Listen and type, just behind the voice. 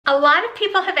A lot of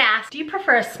people have asked, do you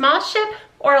prefer a small ship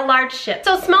or a large ship?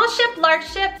 So small ship, large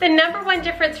ship, the number one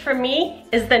difference for me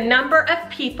is the number of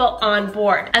people on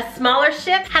board. A smaller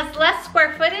ship has less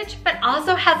square footage, but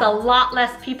also has a lot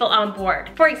less people on board.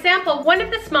 For example, one of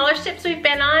the smaller ships we've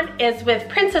been on is with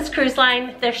Princess Cruise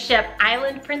Line, their ship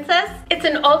Island Princess. It's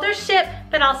an older ship,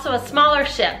 but also a smaller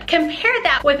ship. Compare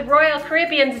that with Royal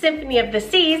Caribbean's Symphony of the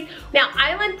Seas. Now,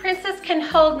 Island Princess can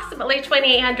hold approximately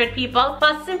 2,800 people,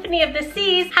 while Symphony of the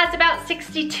Seas has about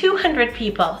 6,200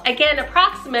 people. Again,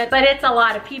 approximate, but it's a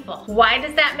lot of people. Why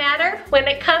does that matter? When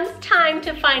it comes time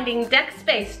to finding deck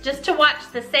space just to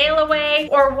watch the sail away,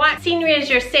 or watch scenery as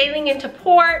you're sailing into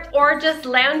port, or just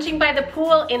lounging by the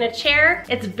pool in a chair,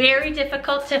 it's very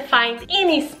difficult to find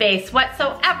any space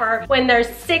whatsoever when there's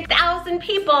 6,000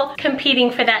 people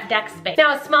competing for that deck space.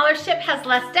 Now, a smaller ship has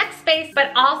less deck space,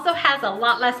 but also has a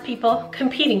lot less people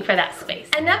competing for that space.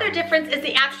 Another difference is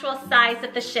the actual size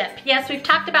of the ship. Yes, we've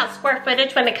talked about square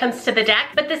footage when it comes to the deck,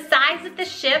 but the size of the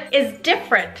ship is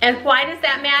different. And why does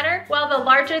that matter? Well, the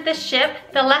larger the ship,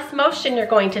 the less motion you're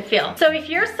going to feel. So if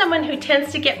you're someone who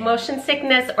tends to get motion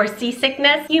sickness or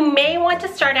seasickness, you may want to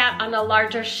start out on a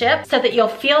larger ship so that you'll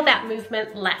feel that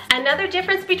movement less. Another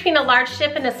difference between a large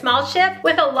ship and a small ship,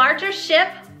 with a larger ship,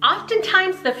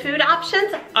 oftentimes the food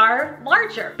options are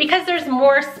larger because there's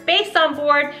more space on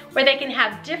board where they can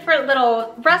have different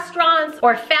little restaurants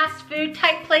or fast food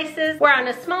type places, where on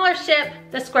a smaller ship,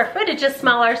 the square footage is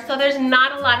smaller, so there's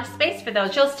not a lot of space for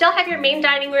those. You'll still have your main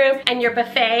dining room and your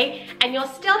buffet, and you'll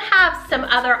still have some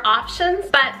other options,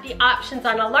 but the options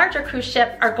on a larger cruise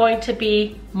ship are going to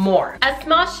be more. A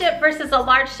small ship versus a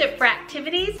large ship for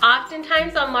activities,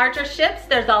 oftentimes on larger ships,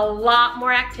 there's a lot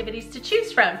more activities to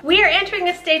choose from. We are entering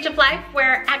a stage of life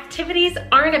where activities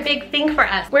aren't a big thing for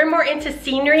us. We're more into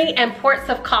scenery and ports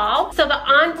of call, so the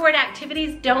onboard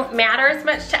activities don't matter as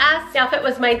much to us. Now, if it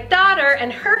was my daughter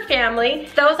and her family,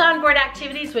 those onboard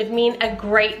activities would mean a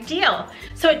great deal.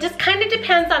 So it just kind of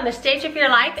depends on the stage of your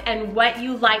life and what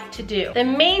you like to do. The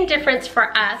main difference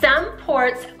for us, some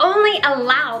ports only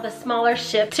allow the smaller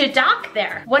ship to dock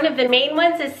there. One of the main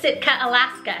ones is Sitka,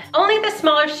 Alaska. Only the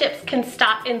smaller ships can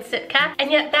stop in Sitka,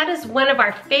 and yet that is one of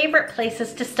our favorite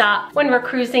places to stop when we're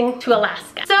cruising to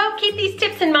Alaska. So keep these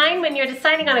tips in mind when you're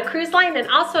deciding on a cruise line and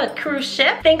also a cruise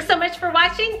ship. Thanks so much for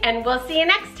watching, and we'll see you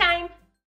next time.